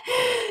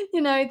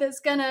that's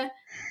going to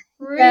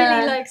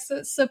really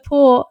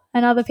support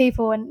and other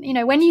people. And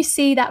when you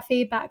see that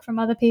feedback from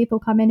other people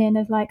coming in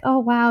of like, oh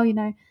wow,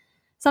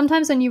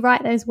 sometimes when you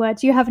write those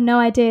words, you have no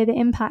idea the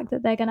impact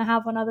that they're going to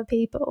have on other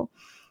people.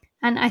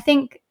 And I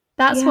think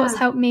that's what's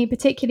helped me,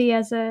 particularly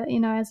as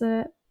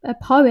a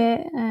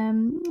poet.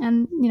 And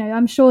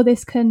I'm sure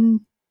this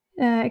can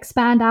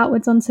expand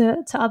outwards onto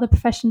other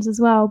professions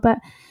as well. But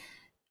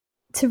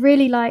to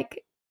really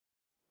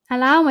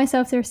allow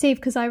myself to receive,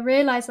 because I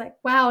realize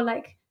wow,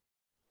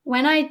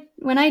 when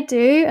I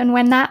do, and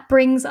when that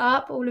brings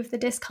up all of the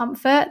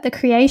discomfort, the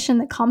creation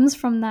that comes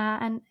from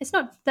that, and it's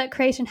not that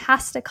creation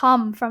has to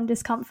come from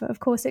discomfort,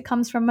 of course it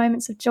comes from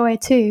moments of joy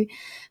too,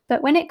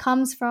 but when it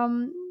comes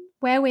from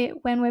when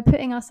we're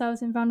putting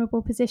ourselves in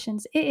vulnerable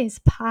positions, it is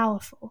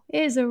powerful.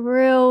 It is a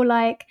real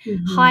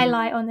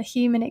highlight on the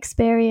human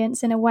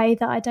experience in a way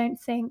that I don't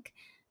think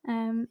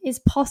is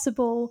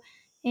possible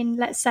in,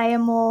 let's say,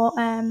 in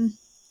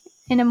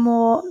a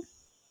more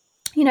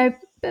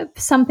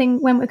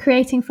something when we're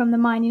creating from the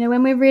mind,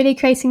 when we're really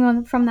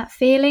creating from that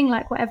feeling,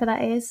 whatever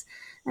that is,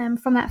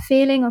 from that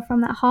feeling or from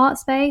that heart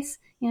space,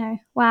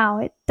 wow,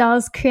 it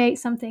does create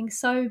something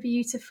so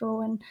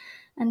beautiful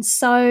and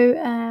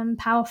so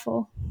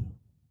powerful.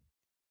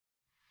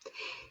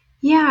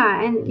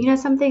 Yeah. And,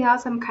 something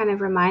else I'm kind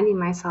of reminding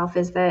myself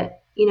is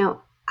that,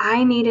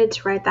 I needed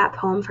to write that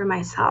poem for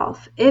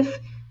myself. If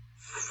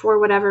for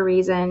whatever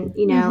reason,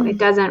 it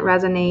doesn't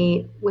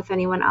resonate with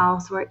anyone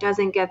else, or it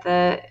doesn't get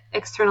the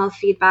external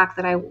feedback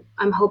that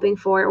I'm hoping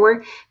for,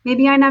 or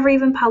maybe I never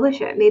even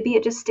publish it. Maybe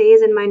it just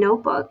stays in my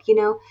notebook.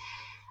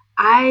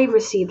 I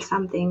received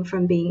something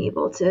from being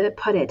able to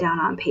put it down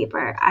on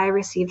paper. I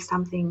received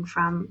something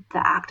from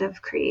the act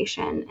of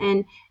creation.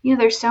 And,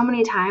 there's so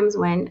many times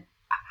when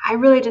I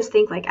really just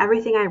think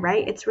everything I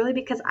write, it's really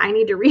because I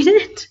need to read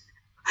it.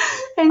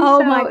 And oh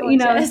so, my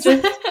God,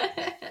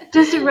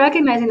 just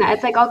recognizing that,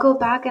 it's I'll go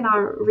back and I'll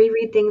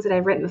reread things that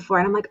I've written before,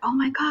 and I'm like, oh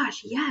my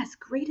gosh, yes,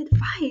 great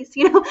advice.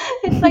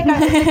 It's like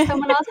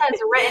someone else has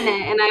written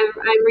it, and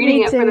I'm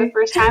reading it for the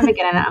first time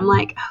again, and I'm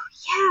like, oh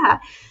yeah.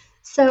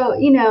 So,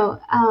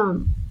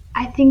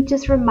 I think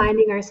just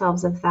reminding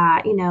ourselves of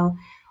that,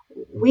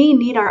 we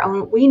need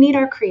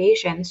our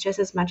creations just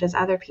as much as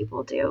other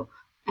people do.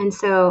 And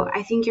so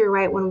I think you're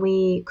right when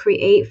we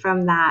create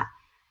from that,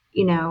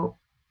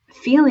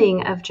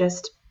 feeling of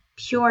just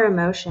pure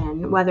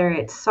emotion, whether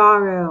it's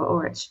sorrow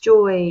or it's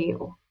joy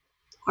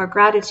or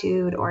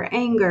gratitude or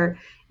anger,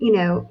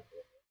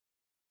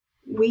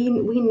 we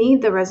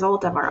need the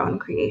result of our own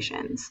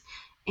creations.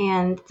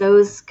 And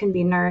those can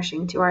be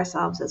nourishing to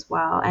ourselves as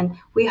well. And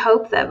we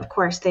hope that, of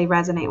course, they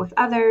resonate with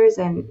others,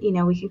 and,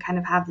 we can kind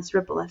of have this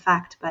ripple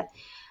effect. But,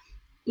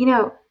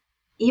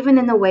 even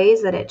in the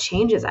ways that it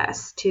changes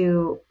us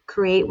to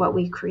create what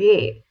we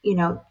create,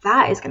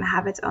 that is going to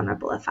have its own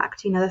ripple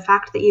effect. The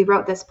fact that you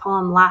wrote this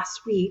poem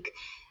last week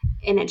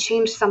and it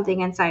changed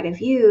something inside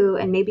of you,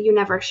 and maybe you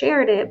never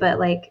shared it, but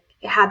it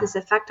had this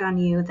effect on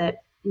you that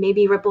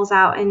maybe ripples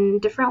out in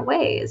different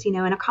ways, in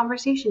a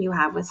conversation you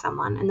have with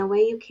someone and the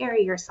way you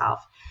carry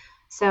yourself.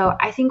 So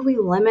I think we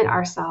limit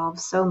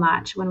ourselves so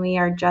much when we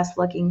are just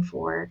looking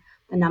for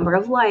the number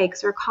of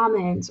likes or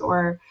comments,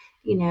 or,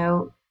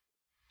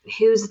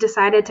 who's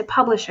decided to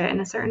publish it in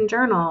a certain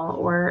journal,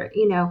 or,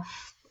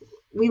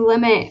 we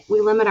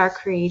limit our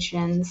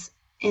creations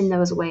in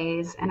those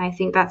ways. And I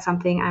think that's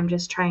something I'm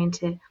just trying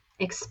to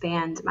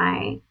expand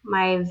my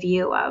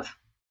view of.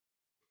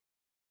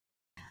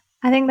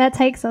 I think that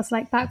takes us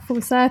like back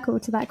full circle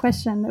to that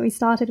question that we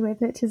started with,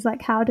 which is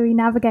like, how do we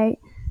navigate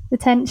the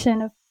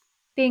tension of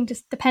being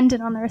just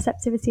dependent on the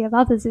receptivity of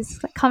others? Is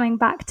like coming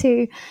back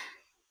to,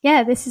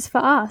 yeah, this is for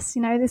us.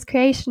 You know, this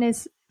creation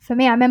is for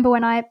me. I remember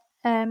when I,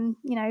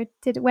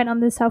 went on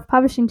the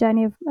self-publishing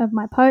journey of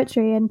my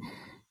poetry, and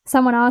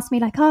someone asked me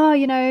like, oh,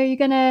 you know,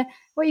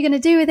 what are you gonna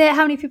do with it?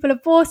 How many people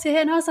have bought it?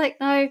 And I was like,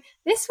 no,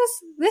 this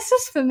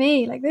was for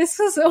me. Like this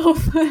was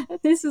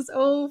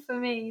all for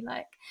me.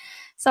 Like,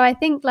 so I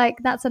think like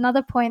that's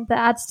another point that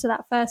adds to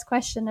that first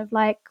question of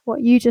like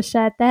what you just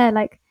shared there.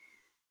 Like,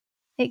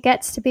 it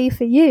gets to be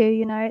for you.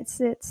 You know, it's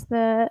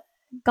the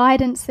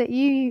guidance that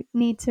you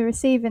need to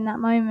receive in that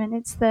moment.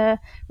 It's the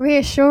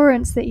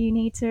reassurance that you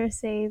need to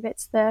receive.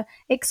 It's the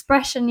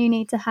expression you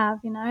need to have,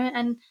 you know.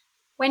 And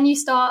when you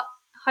start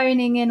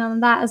honing in on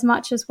that as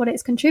much as what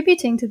it's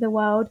contributing to the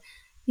world,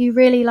 you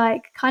really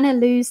like kind of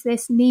lose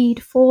this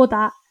need for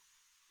that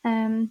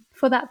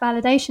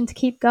validation to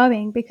keep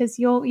going, because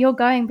you're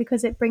going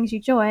because it brings you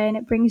joy and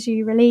it brings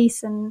you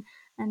release and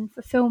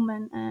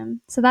fulfillment.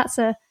 So that's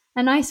a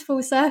nice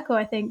full circle,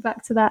 I think,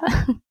 back to that.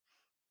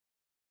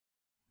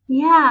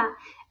 Yeah.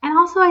 And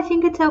also, I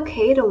think it's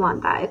okay to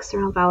want that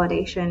external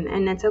validation,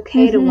 and it's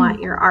okay to Mm-hmm.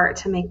 want your art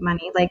to make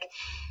money. Like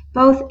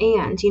both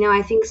and,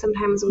 I think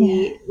sometimes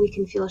Yeah. we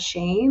can feel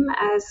shame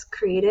as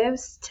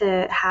creatives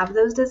to have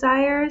those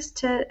desires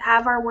to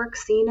have our work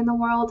seen in the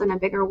world in a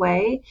bigger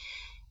way.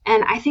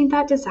 And I think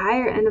that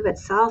desire in of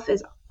itself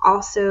is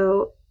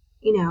also,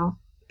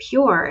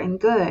 pure and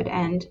good,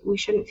 and we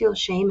shouldn't feel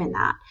shame in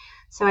that.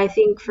 So I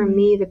think for Mm.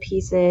 me, the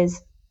piece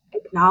is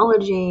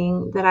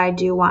acknowledging that I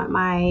do want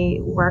my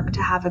work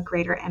to have a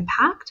greater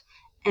impact,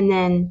 and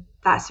then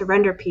that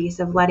surrender piece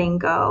of letting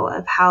go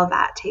of how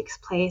that takes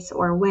place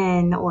or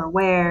when or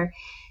where.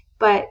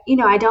 But,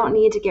 I don't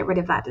need to get rid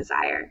of that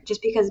desire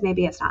just because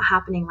maybe it's not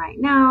happening right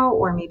now,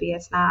 or maybe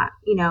it's not,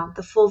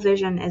 the full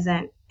vision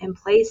isn't in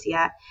place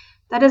yet.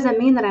 That doesn't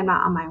mean that I'm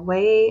not on my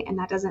way. And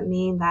that doesn't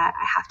mean that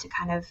I have to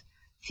kind of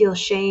feel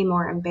shame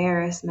or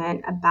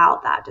embarrassment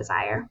about that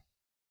desire.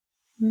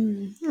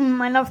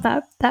 I love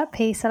that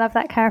piece. I love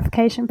that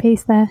clarification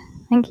piece there.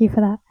 Thank you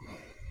for that.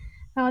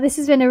 Oh, this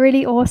has been a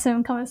really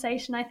awesome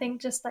conversation. I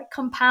think just like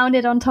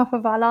compounded on top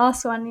of our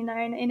last one, you know,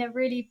 in a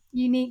really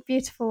unique,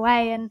 beautiful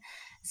way. And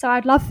so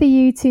I'd love for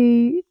you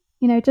to,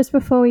 just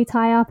before we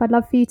tie up, I'd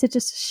love for you to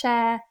just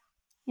share,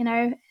 you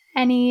know,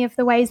 any of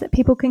the ways that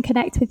people can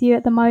connect with you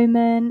at the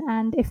moment,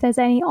 and if there's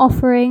any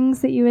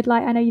offerings that you would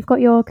like. I know you've got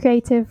your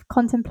creative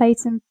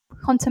contemplation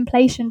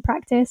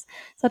practice,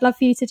 so I'd love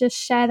for you to just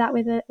share that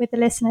with the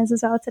listeners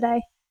as well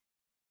today.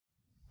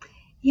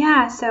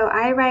 Yeah, so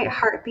I write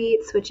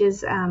Heartbeats, which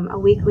is a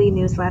weekly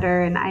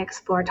newsletter, and I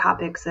explore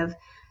topics of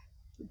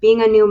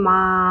being a new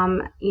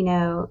mom,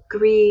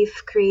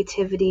 grief,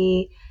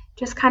 creativity,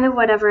 just kind of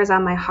whatever is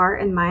on my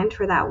heart and mind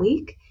for that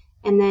week.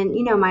 And then,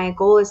 my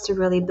goal is to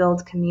really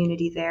build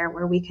community there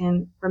where we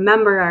can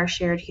remember our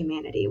shared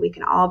humanity. We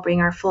can all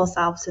bring our full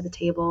selves to the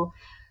table,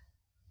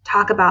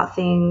 talk about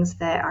things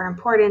that are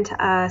important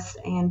to us,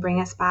 and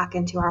bring us back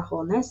into our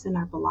wholeness and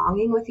our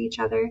belonging with each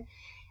other.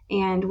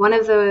 And one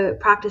of the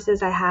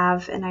practices I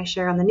have and I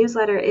share on the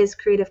newsletter is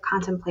creative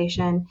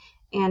contemplation.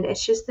 And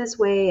it's just this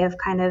way of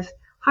kind of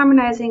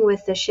harmonizing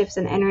with the shifts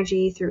in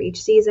energy through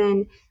each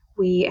season.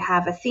 We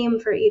have a theme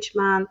for each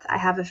month. I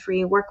have a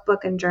free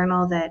workbook and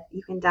journal that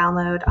you can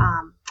download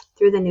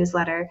through the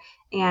newsletter.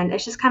 And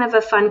it's just kind of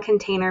a fun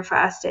container for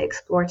us to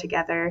explore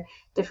together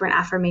different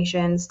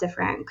affirmations,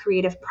 different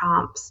creative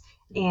prompts.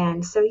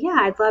 And so, yeah,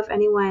 I'd love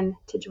anyone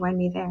to join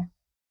me there.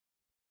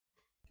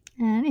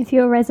 And if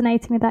you're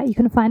resonating with that, you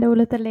can find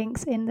all of the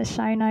links in the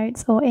show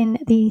notes or in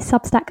the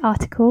Substack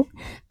article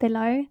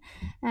below.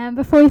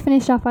 Before we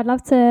finish up, I'd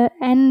love to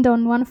end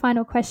on one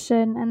final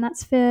question, and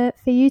that's for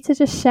you to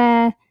just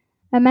share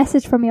a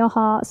message from your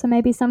heart. So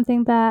maybe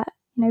something that,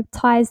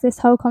 ties this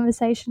whole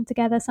conversation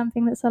together,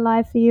 something that's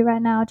alive for you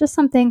right now, just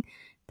something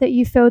that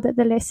you feel that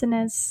the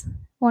listeners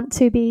want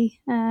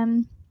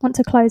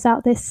to close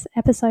out this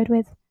episode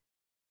with.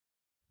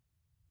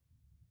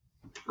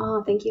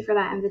 Oh, thank you for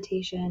that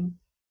invitation.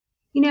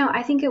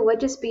 I think it would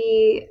just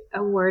be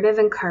a word of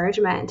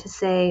encouragement to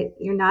say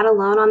you're not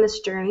alone on this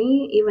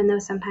journey, even though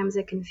sometimes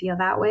it can feel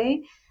that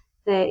way.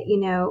 That,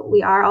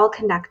 we are all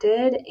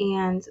connected,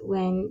 and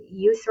when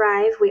you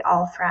thrive, we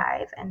all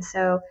thrive. And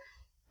so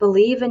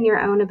believe in your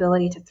own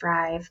ability to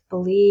thrive,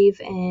 believe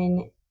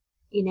in,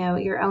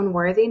 your own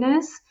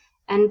worthiness,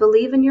 and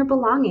believe in your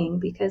belonging,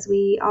 because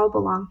we all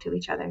belong to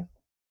each other.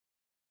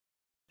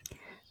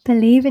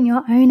 Believe in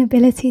your own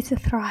ability to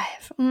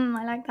thrive.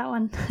 I like that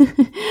one.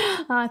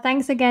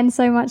 Thanks again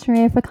so much,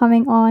 Maria, for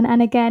coming on.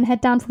 And again,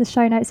 head down to the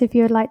show notes if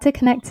you would like to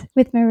connect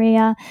with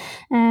Maria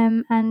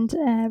and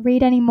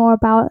read any more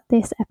about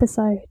this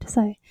episode.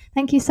 So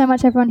thank you so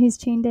much, everyone who's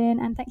tuned in.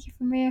 And thank you,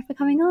 Maria, for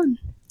coming on.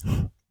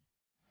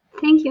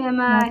 Thank you,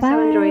 Emma. I so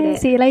enjoyed Bye.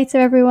 it. See you later,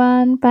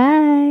 everyone.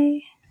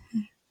 Bye.